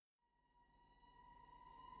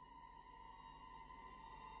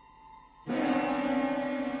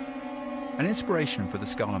An inspiration for the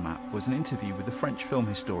Scala Map was an interview with the French film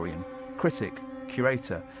historian, critic,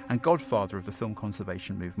 curator and godfather of the film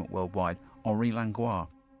conservation movement worldwide, Henri Langlois.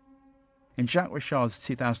 In Jacques Richard's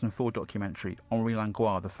 2004 documentary, Henri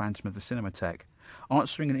Langlois, The Phantom of the Cinematheque,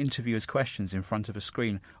 answering an interviewer's questions in front of a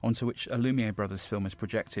screen onto which a Lumiere Brothers film is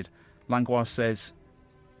projected, Langlois says,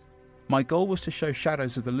 "My goal was to show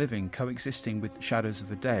shadows of the living coexisting with shadows of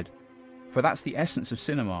the dead. For that's the essence of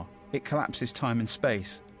cinema. It collapses time and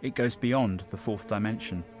space. It goes beyond the fourth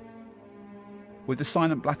dimension." With the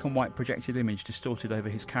silent black and white projected image distorted over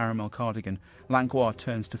his caramel cardigan, Langlois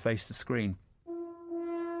turns to face the screen.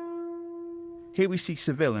 Here we see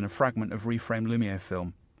Seville in a fragment of reframed Lumiere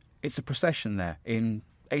film. It's a procession there in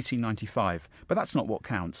 1895, but that's not what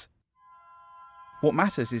counts. What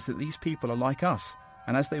matters is that these people are like us,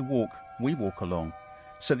 and as they walk, we walk along.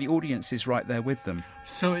 So the audience is right there with them.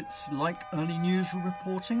 So it's like early news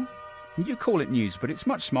reporting? You call it news, but it's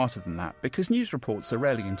much smarter than that, because news reports are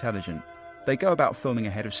rarely intelligent. They go about filming a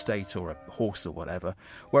head of state or a horse or whatever,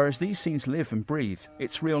 whereas these scenes live and breathe.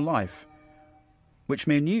 It's real life, which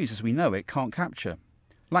mere news as we know it can't capture.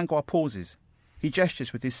 Langlois pauses. He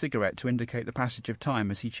gestures with his cigarette to indicate the passage of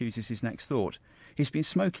time as he chooses his next thought. He's been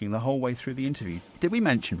smoking the whole way through the interview. Did we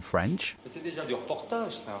mention French? C'est déjà du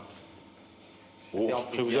reportage, ça.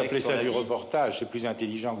 Je vous appelez ça du reportage, c'est plus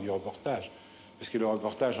intelligent que du reportage. Parce que le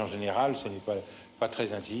reportage, en général, ce n'est pas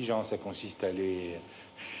très intelligent. Ça consiste à aller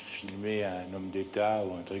filmer un homme d'État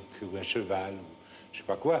ou un truc, ou un cheval, ou je sais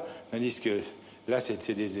pas quoi. Tandis que là,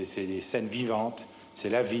 c'est des scènes vivantes, c'est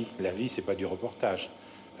la vie. La vie, c'est pas du reportage.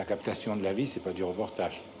 La captation de la vie, c'est pas du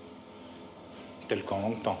reportage. Tel qu'on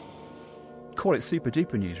l'entend. Call it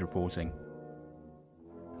super-duper news reporting.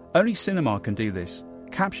 Only cinema can do this.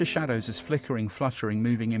 Capture shadows as flickering, fluttering,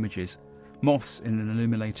 moving images, moths in an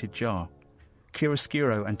illuminated jar,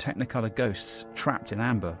 chiaroscuro and technicolor ghosts trapped in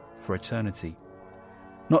amber for eternity.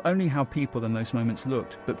 Not only how people in those moments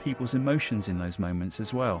looked, but people's emotions in those moments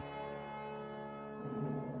as well.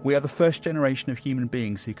 We are the first generation of human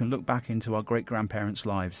beings who can look back into our great-grandparents'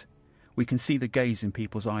 lives. We can see the gaze in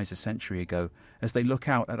people's eyes a century ago as they look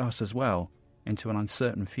out at us as well into an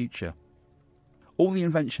uncertain future. All the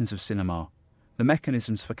inventions of cinema, the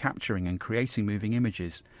mechanisms for capturing and creating moving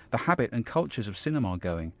images, the habit and cultures of cinema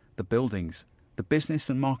going, the buildings, the business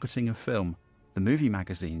and marketing of film, the movie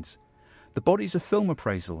magazines, the bodies of film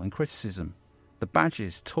appraisal and criticism, the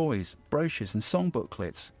badges, toys, brochures and song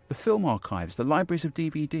booklets, the film archives, the libraries of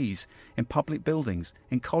DVDs, in public buildings,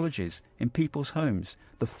 in colleges, in people's homes,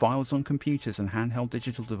 the files on computers and handheld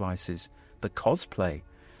digital devices, the cosplay,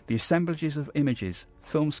 the assemblages of images,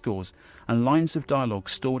 film scores and lines of dialogue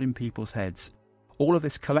stored in people's heads. All of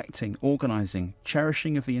this collecting, organising,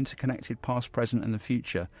 cherishing of the interconnected past, present and the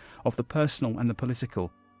future, of the personal and the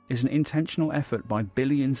political, is an intentional effort by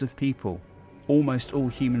billions of people. Almost all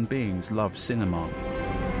human beings love cinema.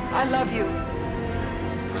 I love you.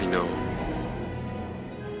 I know.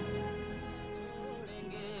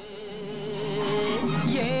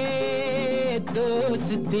 ये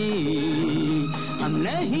दोस्ती हम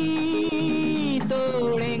नहीं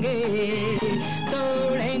तोड़ेंगे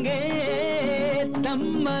तोड़ेंगे तब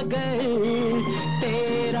मगर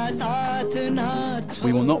तेरा साथ ना.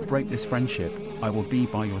 We will not break this friendship. I will be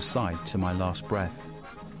by your side to my last breath.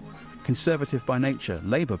 Conservative by nature,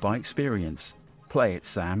 Labour by experience. Play it,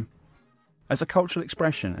 Sam. As a cultural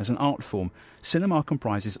expression, as an art form, cinema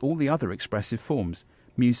comprises all the other expressive forms: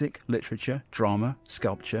 music, literature, drama,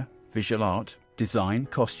 sculpture, visual art, design,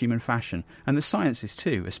 costume and fashion, and the sciences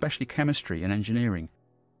too, especially chemistry and engineering.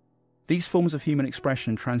 These forms of human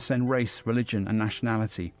expression transcend race, religion and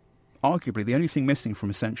nationality. Arguably, the only thing missing from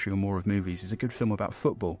a century or more of movies is a good film about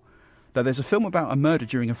football. Though there's a film about a murder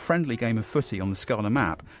during a friendly game of footy on the Scala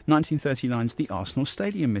Map, 1939's The Arsenal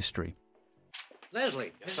Stadium Mystery.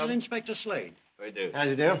 Leslie, this is Inspector Slade. How do you do? How do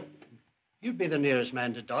you do? You'd be the nearest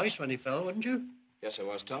man to Dice when he fell, wouldn't you? Yes, I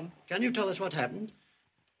was, Tom. Can you tell us what happened?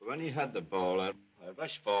 When he had the ball, I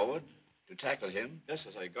rushed forward to tackle him. Just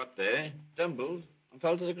as I got there, stumbled and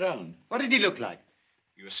fell to the ground. What did he look like?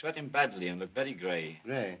 He was sweating badly and looked very grey.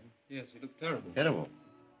 Grey? Yes, he looked terrible. Terrible.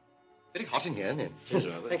 Very hot in here, isn't it? It is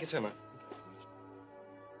rather. Thank you so much.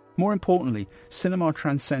 More importantly, cinema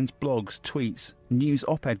transcends blogs, tweets, news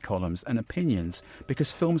op-ed columns and opinions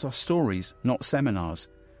because films are stories, not seminars.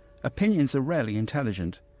 Opinions are rarely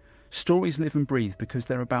intelligent. Stories live and breathe because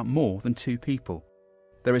they're about more than two people.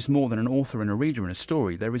 There is more than an author and a reader in a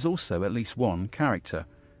story. There is also at least one character.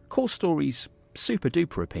 Call stories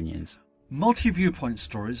super-duper opinions. Multi-viewpoint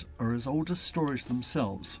stories are as old as stories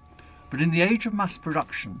themselves. But in the age of mass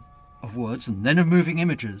production, of words and then of moving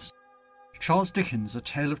images, Charles Dickens' A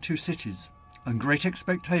Tale of Two Cities and Great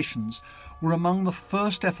Expectations were among the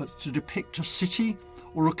first efforts to depict a city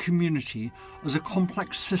or a community as a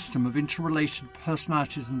complex system of interrelated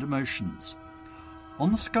personalities and emotions.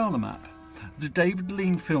 On the Scala Map, the David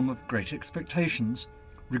Lean film of Great Expectations,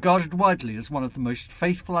 regarded widely as one of the most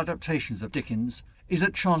faithful adaptations of Dickens, is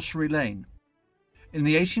at Chancery Lane. In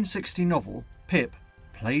the 1860 novel, Pip,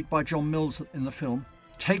 played by John Mills in the film,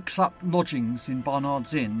 takes up lodgings in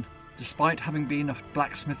Barnard's Inn despite having been a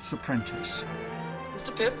blacksmith's apprentice.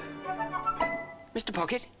 Mr. Pip? Mr.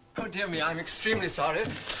 Pocket? Oh, dear me, I'm extremely sorry.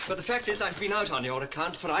 But the fact is I've been out on your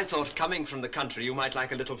account, for I thought coming from the country you might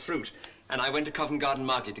like a little fruit. And I went to Covent Garden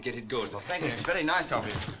Market to get it good. Well, thank you. It's very nice of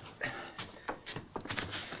you.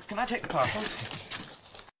 Can I take the parcels?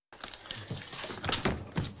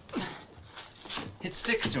 It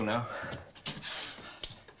sticks, you know.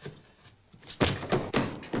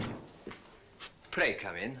 Pray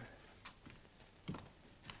come in.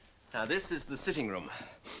 Now, this is the sitting room.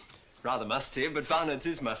 Rather musty, but Barnard's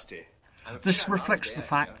is musty. This reflects the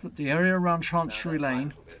fact that the area around Chancery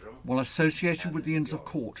Lane, while associated with the Inns of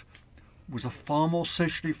Court, was a far more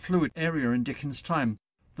socially fluid area in Dickens' time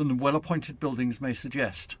than the well-appointed buildings may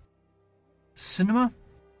suggest. Cinema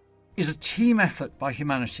is a team effort by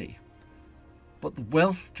humanity, but the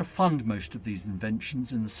wealth to fund most of these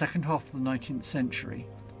inventions in the second half of the 19th century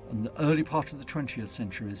and the early part of the 20th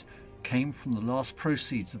centuries came from the last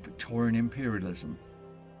proceeds of Victorian imperialism.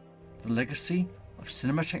 The legacy of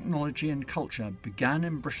cinema technology and culture began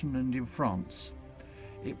in Britain and in France.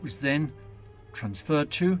 It was then transferred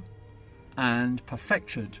to and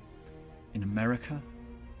perfected in America,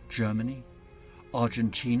 Germany,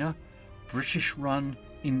 Argentina, British-run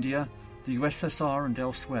India, the USSR and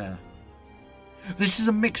elsewhere. This is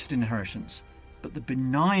a mixed inheritance, but the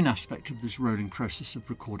benign aspect of this rolling process of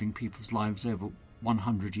recording people's lives over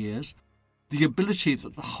 100 years, the ability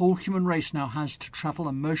that the whole human race now has to travel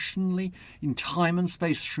emotionally in time and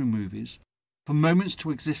space through movies, for moments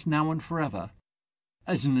to exist now and forever,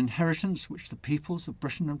 as an inheritance which the peoples of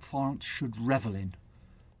Britain and France should revel in.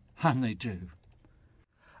 And they do.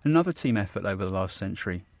 Another team effort over the last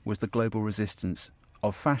century was the global resistance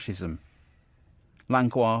of fascism.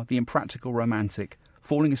 Langlois, the impractical romantic,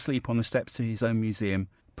 falling asleep on the steps of his own museum,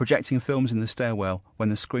 projecting films in the stairwell when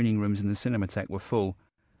the screening rooms in the Cinematheque were full,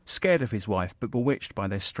 scared of his wife but bewitched by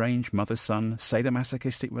their strange mother-son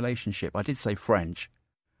sadomasochistic relationship. I did say French.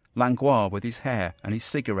 Langlois, with his hair and his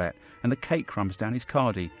cigarette and the cake crumbs down his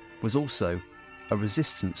cardi, was also a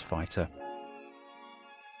resistance fighter.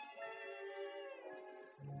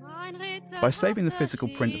 By saving the physical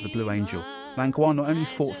print of the Blue Angel, Langlois not only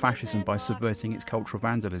fought fascism by subverting its cultural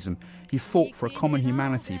vandalism, he fought for a common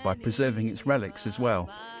humanity by preserving its relics as well.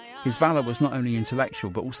 His valour was not only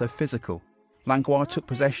intellectual but also physical. Langlois took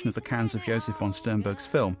possession of the cans of Josef von Sternberg's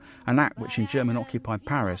film, an act which in German-occupied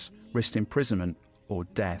Paris risked imprisonment or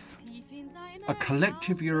death. A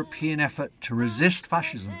collective European effort to resist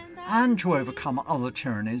fascism and to overcome other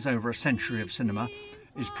tyrannies over a century of cinema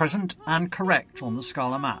is present and correct on the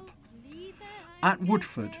Scala Map. At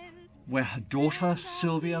Woodford, where her daughter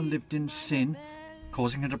Sylvia lived in sin,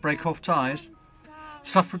 causing her to break off ties,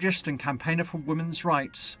 suffragist and campaigner for women's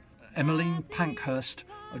rights Emmeline Pankhurst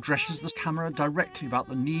addresses the camera directly about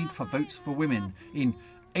the need for votes for women in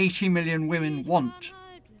 80 Million Women Want.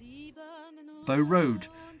 Bow Road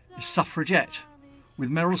is suffragette, with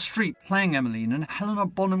Meryl Streep playing Emmeline and Helena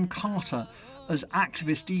Bonham Carter as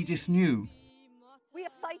activist Edith New. We are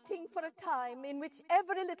fighting for a time in which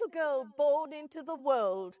every little girl born into the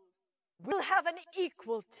world will have an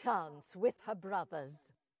equal chance with her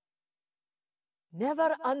brothers.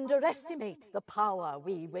 Never underestimate the power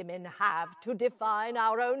we women have to define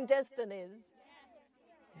our own destinies.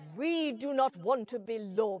 We do not want to be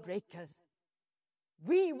lawbreakers.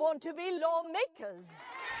 We want to be lawmakers.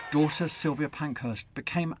 Daughter Sylvia Pankhurst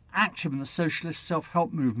became active in the socialist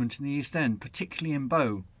self-help movement in the East End, particularly in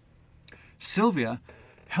Bow. Sylvia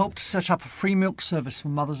helped set up a free milk service for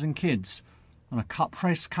mothers and kids and a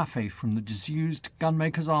cut-price cafe from the disused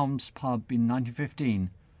Gunmakers Arms pub in 1915.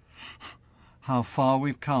 How far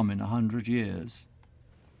we've come in 100 years.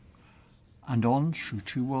 And on through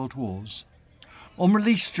 2 world wars. On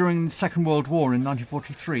release during the Second World War in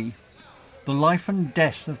 1943, The Life and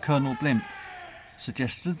Death of Colonel Blimp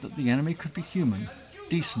suggested that the enemy could be human,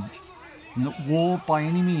 decent, and that war by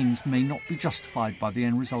any means may not be justified by the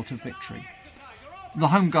end result of victory. The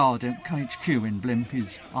Home Guard HQ in Blimp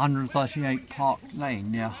is 138 Park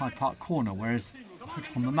Lane near Hyde Park Corner, whereas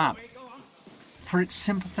put on the map. For its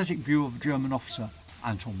sympathetic view of a German officer,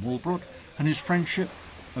 Anton Walbrook, and his friendship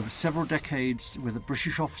over several decades with a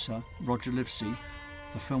British officer, Roger Livesey,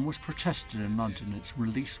 the film was protested in London. Its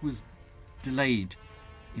release was delayed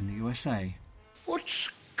in the USA. What's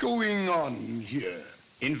going on here?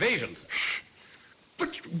 Invasions.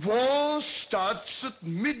 But war starts at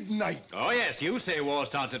midnight. Oh, yes, you say war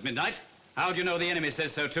starts at midnight. How do you know the enemy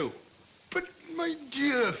says so, too? But, my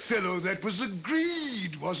dear fellow, that was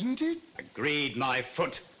agreed, wasn't it? Agreed, my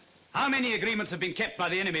foot. How many agreements have been kept by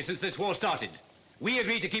the enemy since this war started? We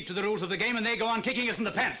agreed to keep to the rules of the game, and they go on kicking us in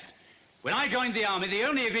the pants. When I joined the army, the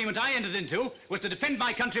only agreement I entered into was to defend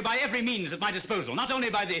my country by every means at my disposal, not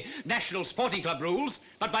only by the National Sporting Club rules,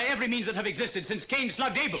 but by every means that have existed since Cain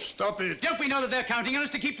slugged Abel. Stop it. Don't we know that they're counting on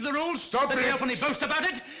us to keep to the rules? Stop that it. They openly boast about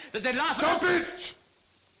it? That they laugh at us? Stop it!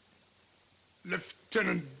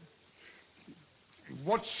 Lieutenant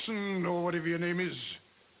Watson, or whatever your name is,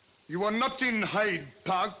 you are not in Hyde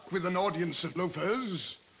Park with an audience of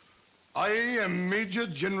loafers. I am Major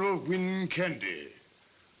General Wynne Candy.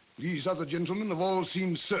 These other gentlemen have all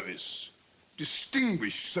seen service,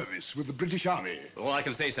 distinguished service with the British Army. All I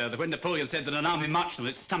can say, sir, that when Napoleon said that an army marched on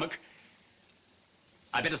its stomach,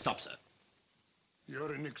 I better stop, sir.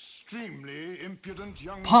 You're an extremely impudent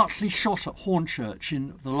young... Partly shot at Hornchurch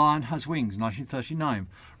in The Lion Has Wings, 1939,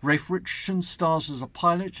 Rafe Richardson stars as a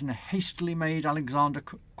pilot in a hastily made Alexander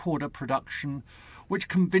Korda production which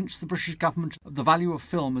convinced the British government of the value of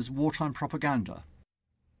film as wartime propaganda.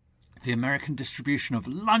 The American distribution of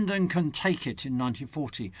London Can Take It in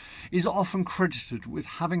 1940 is often credited with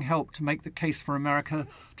having helped to make the case for America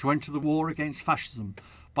to enter the war against fascism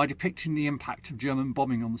by depicting the impact of German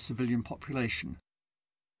bombing on the civilian population.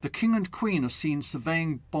 The King and Queen are seen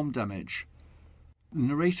surveying bomb damage. The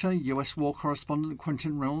narrator, US war correspondent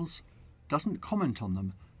Quentin Reynolds, doesn't comment on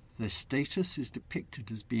them. Their status is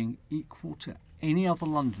depicted as being equal to any other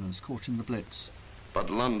Londoners caught in the Blitz. But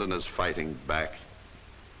London is fighting back.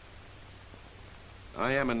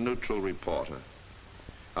 I am a neutral reporter.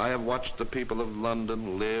 I have watched the people of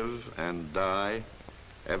London live and die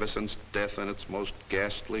ever since death in its most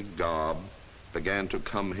ghastly garb began to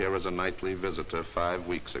come here as a nightly visitor 5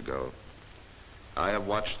 weeks ago. I have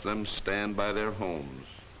watched them stand by their homes.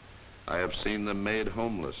 I have seen them made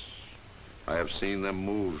homeless. I have seen them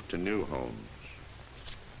moved to new homes.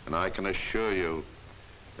 And I can assure you,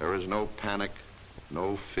 there is no panic,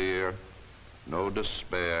 no fear, no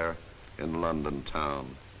despair in London town.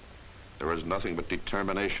 There is nothing but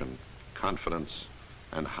determination, confidence,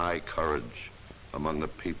 and high courage among the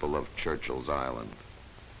people of Churchill's Island.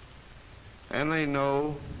 And they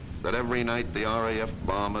know that every night the RAF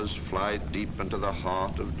bombers fly deep into the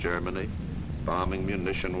heart of Germany, bombing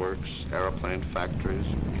munition works, airplane factories,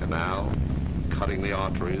 canal, cutting the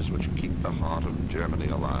arteries which keep the heart of Germany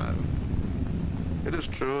alive. It is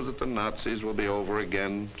true that the Nazis will be over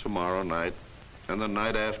again tomorrow night, and the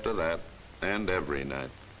night after that, and every night.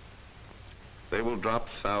 They will drop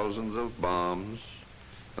thousands of bombs,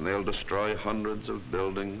 and they'll destroy hundreds of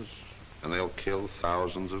buildings, and they'll kill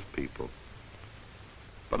thousands of people.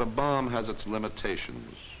 But a bomb has its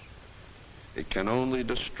limitations. It can only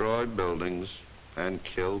destroy buildings and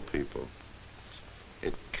kill people.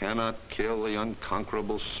 It cannot kill the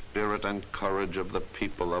unconquerable spirit and courage of the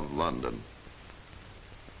people of London.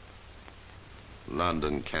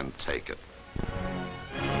 London can take it.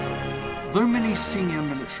 Though many senior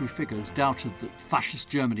military figures doubted that fascist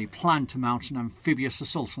Germany planned to mount an amphibious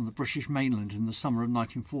assault on the British mainland in the summer of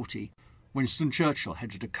 1940, Winston Churchill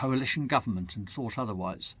headed a coalition government and thought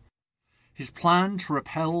otherwise. His plan to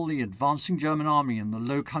repel the advancing German army in the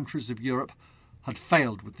Low Countries of Europe had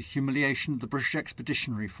failed with the humiliation of the British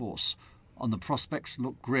Expeditionary Force, and the prospects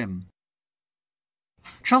looked grim.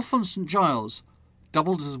 Chalfont St Giles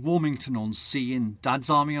doubled as Warmington on Sea in Dad's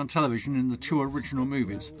Army on television in the 2 original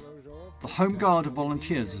movies. The Home Guard of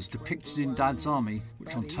Volunteers as depicted in Dad's Army,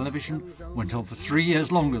 which on television went on for 3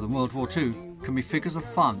 years longer than World War II, can be figures of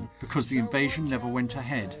fun because the invasion never went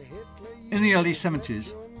ahead. In the early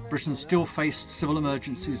 70s, Britain still faced civil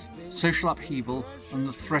emergencies, social upheaval and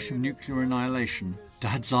the threat of nuclear annihilation.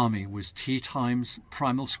 Dad's Army was tea time's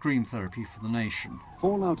primal scream therapy for the nation.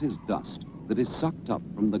 Fallout is dust that is sucked up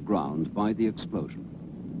from the ground by the explosion.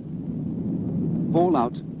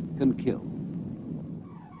 Fallout can kill.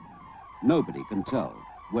 Nobody can tell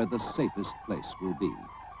where the safest place will be.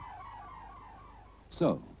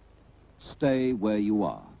 So, stay where you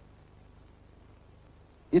are.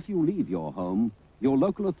 If you leave your home, your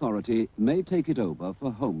local authority may take it over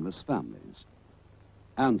for homeless families.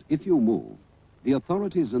 And if you move, the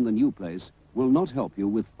authorities in the new place will not help you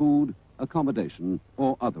with food, accommodation,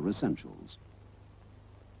 or other essentials.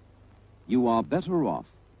 You are better off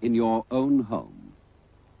in your own home.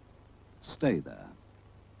 Stay there.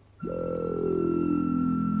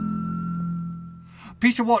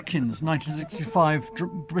 Peter Watkins' 1965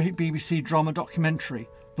 BBC drama documentary,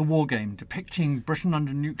 The War Game, depicting Britain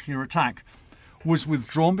under nuclear attack, was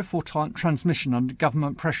withdrawn before transmission under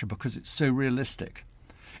government pressure because it's so realistic.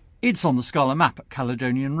 It's on the Scala map at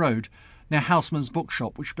Caledonian Road, near Houseman's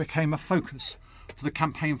Bookshop, which became a focus for the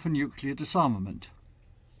campaign for nuclear disarmament.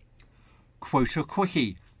 Quota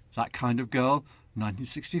Quickie, That Kind of Girl,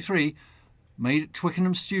 1963, made at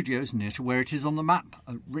Twickenham Studios, near to where it is on the map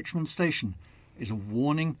at Richmond Station, is a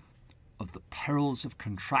warning of the perils of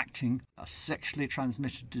contracting a sexually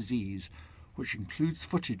transmitted disease, which includes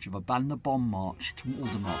footage of a Ban the Bomb march to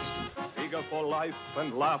Aldermaston. Eager for life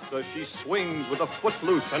and laughter, she swings with the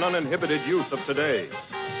footloose and uninhibited youth of today.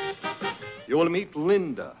 You will meet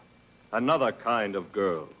Linda, another kind of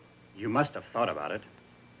girl. You must have thought about it.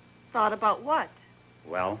 Thought about what?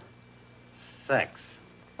 Well, sex.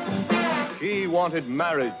 She wanted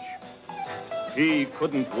marriage. He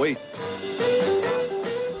couldn't wait.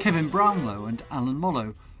 Kevin Brownlow and Alan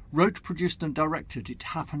Mollo wrote, produced and directed It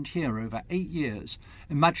Happened Here over 8 years,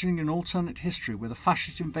 imagining an alternate history where the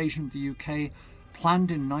fascist invasion of the UK, planned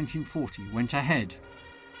in 1940, went ahead.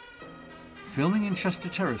 Filming in Chester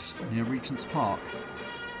Terrace near Regent's Park,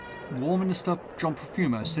 War Minister John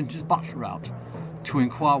Perfumer sent his butler out to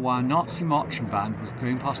inquire why a Nazi marching band was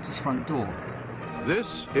going past his front door. This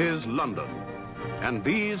is London, and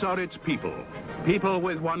these are its people. People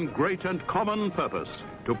with one great and common purpose,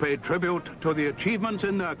 to pay tribute to the achievements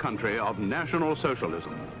in their country of National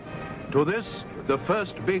Socialism. To this, the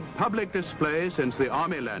first big public display since the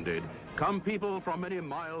army landed, come people from many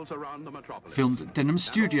miles around the metropolis. Filmed at Denham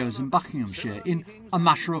Studios in Buckinghamshire in A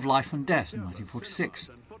Matter of Life and Death in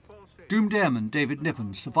 1946. Doomed airman David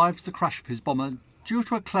Niven survives the crash of his bomber due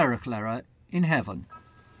to a clerical error in heaven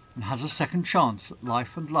and has a second chance at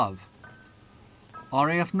life and love.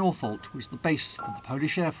 RAF Northolt was the base for the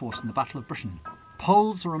Polish Air Force in the Battle of Britain.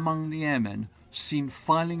 Poles are among the airmen seen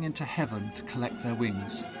filing into heaven to collect their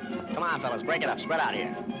wings. Come on, fellas, break it up. Spread out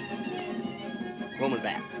here. Room and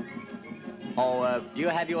back. Oh, do you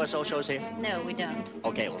have USO shows here? No, we don't.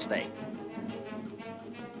 Okay, we'll stay.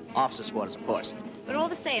 Officers' quarters, of course. We're all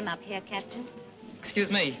the same up here, Captain.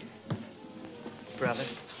 Excuse me, brother.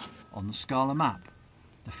 On the Scala map,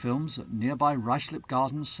 the films at nearby Ruislip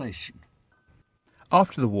Gardens Station.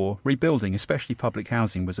 After the war, rebuilding, especially public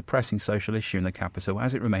housing, was a pressing social issue in the capital,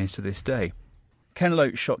 as it remains to this day. Ken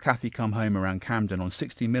Loach shot Cathy Come Home around Camden on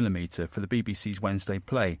 60mm for the BBC's Wednesday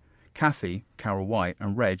play. Cathy, Carol White,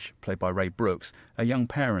 and Reg, played by Ray Brooks, are young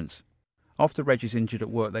parents. After Reg is injured at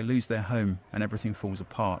work, they lose their home and everything falls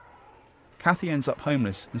apart. Cathy ends up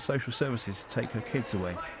homeless and social services take her kids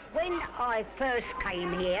away. When I first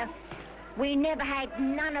came here, we never had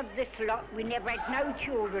none of this lot. We never had no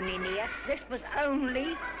children in here. This was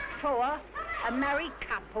only for a married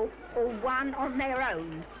couple or one on their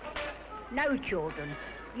own. No children.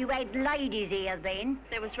 You had ladies here then.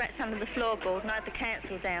 There was rats under the floorboard, and I had the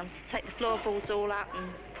council down to take the floorboards all up and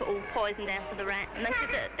put all poison down for the rat. And they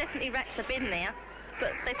said that definitely rats have been there,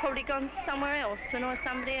 but they've probably gone somewhere else to annoy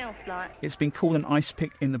somebody else, like. It's been called an ice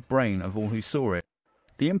pick in the brain of all who saw it.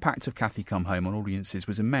 The impact of Cathy Come Home on audiences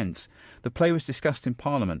was immense. The play was discussed in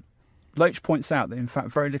Parliament. Loach points out that in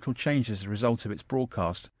fact very little changed as a result of its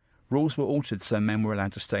broadcast. Rules were altered so men were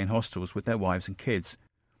allowed to stay in hostels with their wives and kids.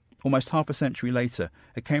 Almost half a century later,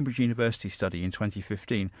 a Cambridge University study in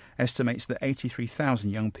 2015 estimates that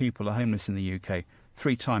 83,000 young people are homeless in the UK,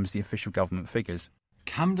 3 times the official government figures.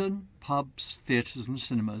 Camden, pubs, theatres and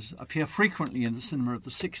cinemas appear frequently in the cinema of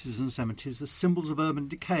the 60s and 70s as symbols of urban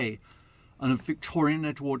decay and of Victorian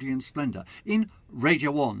Edwardian splendour. In Radio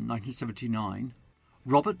 1, 1979,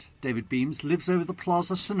 Robert David Beams lives over the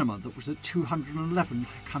Plaza Cinema that was at 211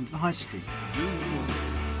 Camden High Street.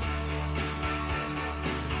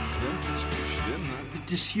 The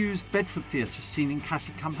disused Bedford Theatre seen in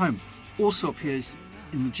Cathy Come Home also appears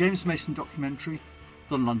in the James Mason documentary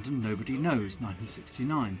The London Nobody Knows,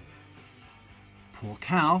 1969. Poor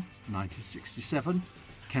Cow, 1967,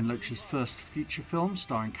 Ken Loach's first feature film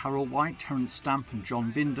starring Carol White, Terence Stamp and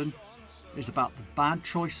John Bindon, is about the bad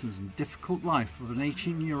choices and difficult life of an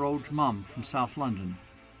 18-year-old mum from South London.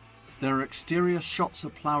 There are exterior shots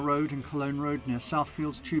of Plough Road and Cologne Road near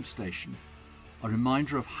Southfields Tube Station, a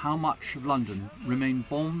reminder of how much of London remained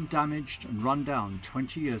bomb damaged and run down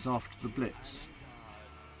 20 years after the Blitz.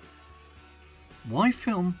 Why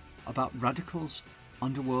film about radicals,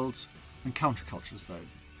 underworlds and countercultures though?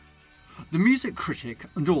 The music critic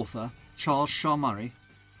and author Charles Shaar Murray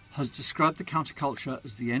has described the counterculture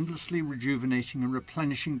as the endlessly rejuvenating and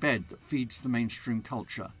replenishing bed that feeds the mainstream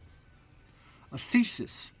culture. A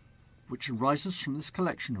thesis which arises from this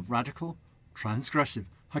collection of radical, transgressive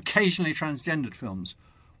occasionally transgendered films,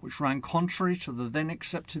 which ran contrary to the then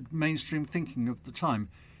accepted mainstream thinking of the time,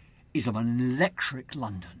 is of an electric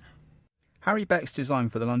London. Harry Beck's design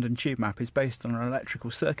for the London Tube map is based on an electrical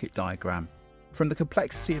circuit diagram. From the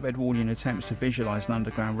complexity of Edwardian attempts to visualise an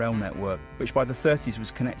underground rail network, which by the 30s was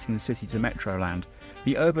connecting the city to Metroland,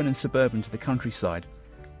 the urban and suburban to the countryside,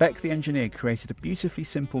 Beck the engineer created a beautifully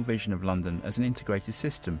simple vision of London as an integrated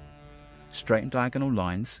system. Straight and diagonal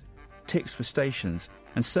lines, ticks for stations,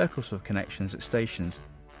 and circles for connections at stations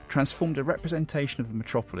transformed a representation of the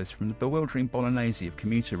metropolis from the bewildering bolognese of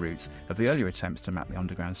commuter routes of the earlier attempts to map the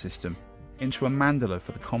underground system into a mandala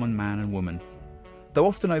for the common man and woman. Though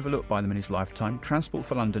often overlooked by them in his lifetime, Transport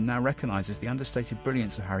for London now recognises the understated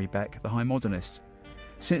brilliance of Harry Beck, the High Modernist.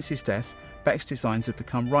 Since his death, Beck's designs have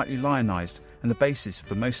become rightly lionised and the basis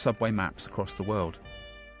for most subway maps across the world.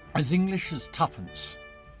 As English as tuppence,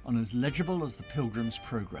 and as legible as the Pilgrim's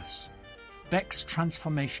Progress, Beck's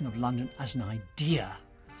transformation of London as an idea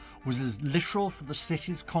was as literal for the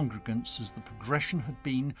city's congregants as the progression had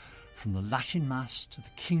been from the Latin Mass to the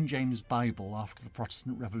King James Bible after the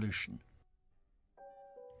Protestant Revolution.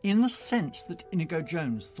 In the sense that Inigo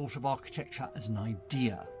Jones thought of architecture as an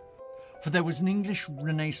idea, for there was an English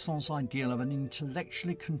Renaissance ideal of an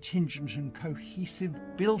intellectually contingent and cohesive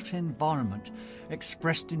built environment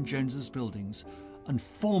expressed in Jones's buildings, and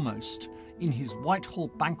foremost in his Whitehall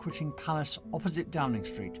banqueting palace opposite Downing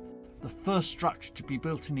Street, the first structure to be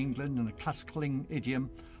built in England in a classical idiom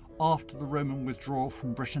after the Roman withdrawal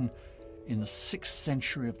from Britain in the 6th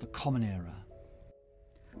century of the Common Era.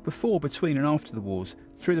 Before, between and after the wars,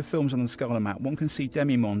 through the films on the Scala map, one can see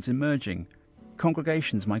demi-mondes emerging,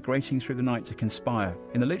 congregations migrating through the night to conspire,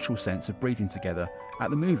 in the literal sense of breathing together, at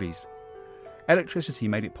the movies. Electricity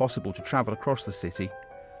made it possible to travel across the city.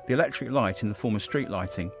 The electric light in the form of street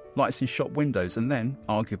lighting, lights in shop windows, and then,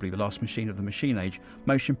 arguably the last machine of the machine age,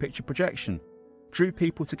 motion picture projection, drew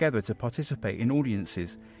people together to participate in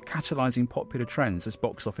audiences, catalysing popular trends as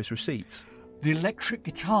box office receipts. The electric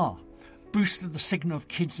guitar boosted the signal of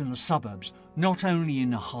kids in the suburbs, not only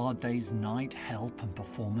in A Hard Day's Night, Help and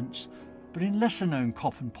Performance, but in lesser-known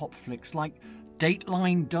cop and pop flicks like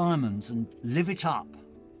Dateline Diamonds and Live It Up.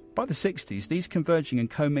 By the 60s, these converging and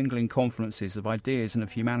commingling confluences of ideas and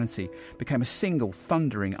of humanity became a single,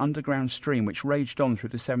 thundering, underground stream which raged on through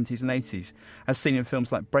the 70s and 80s, as seen in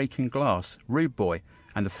films like Breaking Glass, Rude Boy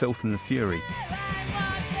and The Filth and the Fury.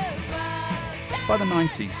 By the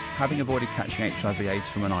 90s, having avoided catching HIV/AIDS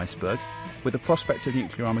from an iceberg, with the prospect of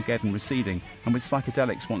nuclear Armageddon receding and with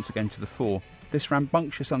psychedelics once again to the fore, this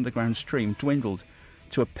rambunctious underground stream dwindled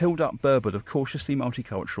to a pilled-up burbot of cautiously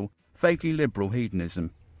multicultural, vaguely liberal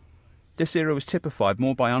hedonism. This era was typified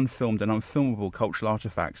more by unfilmed and unfilmable cultural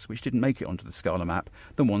artefacts which didn't make it onto the Scala map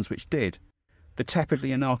than ones which did. The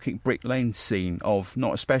tepidly anarchic Brick Lane scene of,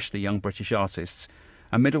 not especially young British artists,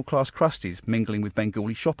 and middle-class crusties mingling with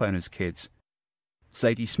Bengali shop owners' kids.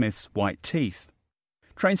 Zadie Smith's White Teeth.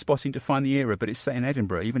 Trainspotting defined the era, but it's set in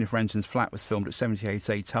Edinburgh, even if Renton's Flat was filmed at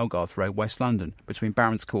 78A Talgarth Road, West London, between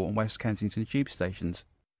Barons Court and West Kensington tube stations.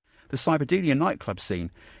 The Cyberdelia nightclub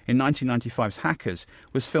scene in 1995's Hackers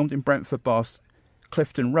was filmed in Brentford Bath's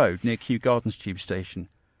Clifton Road near Kew Gardens tube station.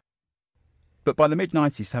 But by the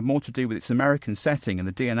mid-90s had more to do with its American setting in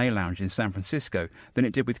the DNA Lounge in San Francisco than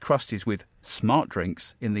it did with crusties with smart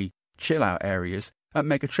drinks in the chill-out areas at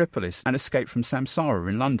Megatropolis and Escape from Samsara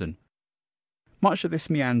in London. Much of this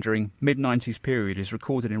meandering mid-90s period is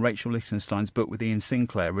recorded in Rachel Lichtenstein's book with Ian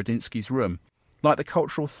Sinclair, Radinsky's Room. Like the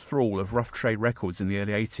cultural thrall of Rough Trade Records in the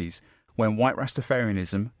early 80s, when white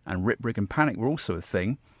Rastafarianism and Rip Rig and Panic were also a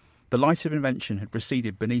thing, the light of invention had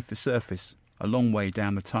receded beneath the surface a long way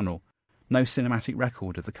down the tunnel. No cinematic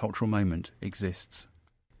record of the cultural moment exists.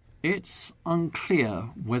 It's unclear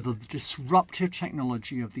whether the disruptive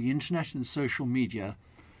technology of the internet and social media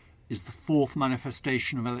is the fourth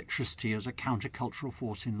manifestation of electricity as a countercultural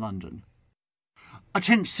force in London. A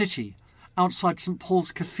tent city outside St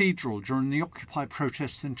Paul's Cathedral during the Occupy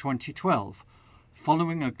protests in 2012,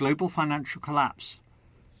 following a global financial collapse,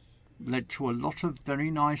 led to a lot of very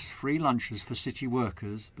nice free lunches for city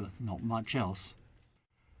workers, but not much else.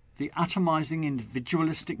 The atomising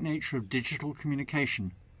individualistic nature of digital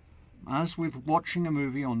communication, as with watching a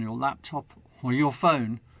movie on your laptop or your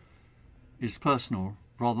phone, is personal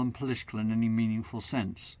rather than political in any meaningful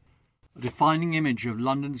sense. A defining image of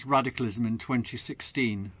London's radicalism in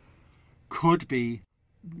 2016 could be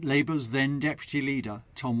Labour's then deputy leader,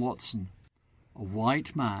 Tom Watson, a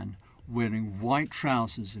white man wearing white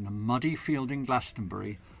trousers in a muddy field in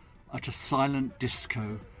Glastonbury at a silent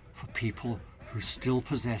disco for people who still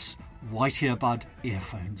possess white earbud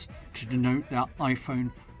earphones to denote their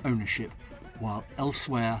iPhone ownership while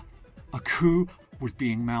elsewhere a coup was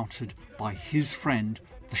being mounted by his friend,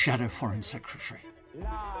 the Shadow Foreign Secretary.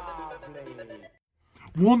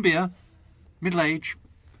 Warm beer, middle age,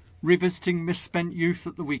 revisiting misspent youth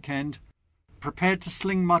at the weekend, prepared to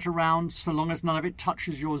sling mud around so long as none of it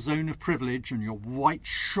touches your zone of privilege and your white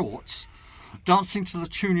shorts, dancing to the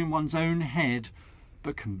tune in one's own head,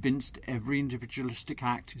 but convinced every individualistic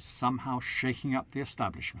act is somehow shaking up the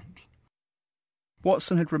establishment.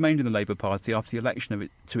 Watson had remained in the Labour Party after the election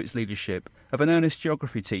to its leadership of an earnest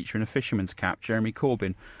geography teacher in a fisherman's cap, Jeremy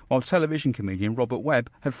Corbyn, while television comedian Robert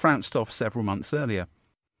Webb had flounced off several months earlier.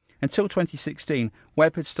 Until 2016,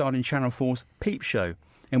 Webb had starred in Channel 4's Peep Show,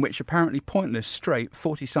 in which apparently pointless, straight,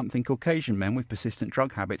 40-something Caucasian men with persistent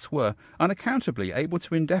drug habits were, unaccountably, able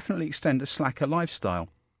to indefinitely extend a slacker lifestyle.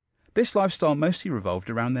 This lifestyle mostly revolved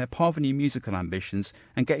around their parvenu musical ambitions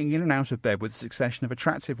and getting in and out of bed with a succession of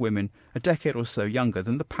attractive women a decade or so younger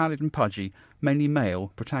than the pallid and pudgy, mainly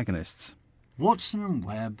male, protagonists. Watson and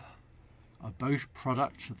Webb are both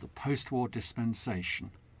products of the post-war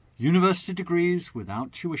dispensation. University degrees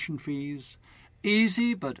without tuition fees,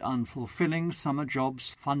 easy but unfulfilling summer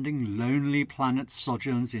jobs funding Lonely Planet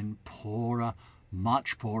sojourns in poorer,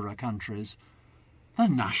 much poorer countries, the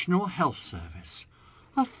National Health Service,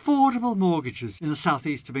 affordable mortgages in the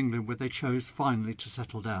southeast of England where they chose finally to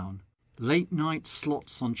settle down, late-night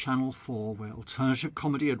slots on Channel 4 where alternative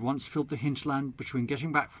comedy had once filled the hinterland between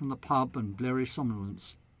getting back from the pub and blurry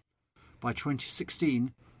somnolence. By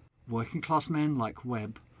 2016, working-class men like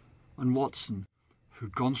Webb and Watson,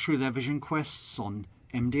 who'd gone through their vision quests on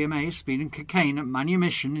MDMA, speed and cocaine at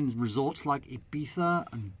manumission in resorts like Ibiza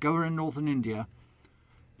and Goa in northern India,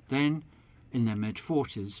 then, in their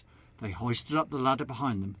mid-40s, they hoisted up the ladder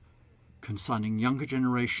behind them, consigning younger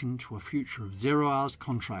generation to a future of 0-hours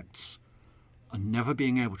contracts and never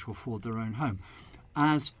being able to afford their own home.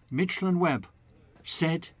 As Mitchell and Webb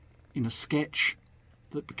said in a sketch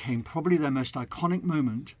that became probably their most iconic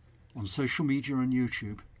moment on social media and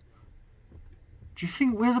YouTube, do you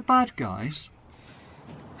think we're the bad guys?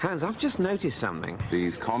 Hans, I've just noticed something.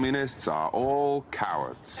 These communists are all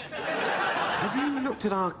cowards. Have you looked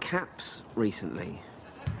at our caps recently?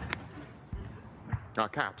 Our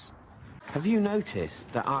caps? Have you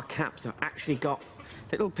noticed that our caps have actually got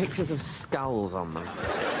little pictures of skulls on them?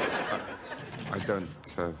 I don't...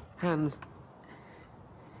 Hans,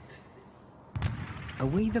 are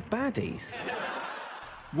we the baddies?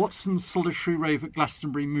 Watson's solitary rave at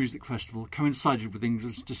Glastonbury Music Festival coincided with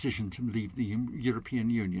England's decision to leave the European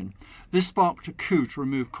Union. This sparked a coup to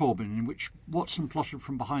remove Corbyn, in which Watson plotted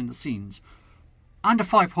from behind the scenes, and a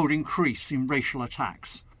fivefold increase in racial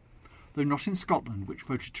attacks, though not in Scotland, which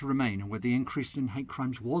voted to remain and where the increase in hate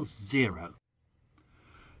crimes was 0.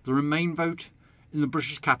 The Remain vote in the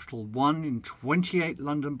British capital won in 28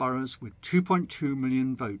 London boroughs with 2.2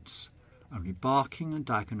 million votes. Only Barking and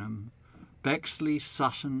Dagenham, Bexley,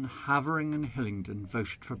 Sutton, Havering and Hillingdon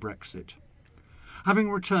voted for Brexit. Having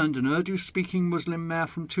returned an Urdu-speaking Muslim mayor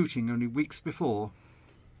from Tooting only weeks before,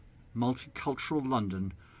 multicultural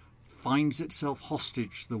London finds itself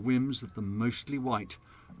hostage to the whims of the mostly white,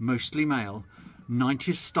 mostly male,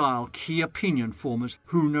 90s-style key opinion formers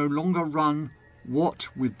who no longer run what,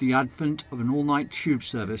 with the advent of an all-night tube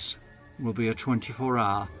service, will be a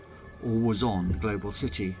 24-hour, always-on global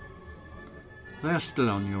city. They are still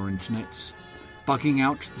on your internets, bugging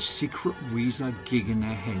out the secret Weezer gig in their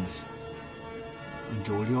heads. And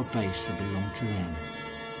all your base will belong to them.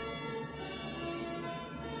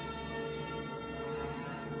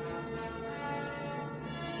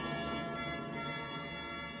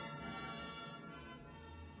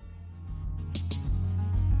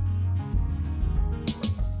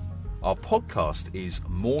 Our podcast is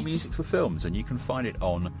More Music for Films, and you can find it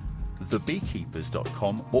on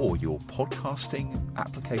thebeekeepers.com or your podcasting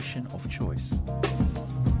application of choice.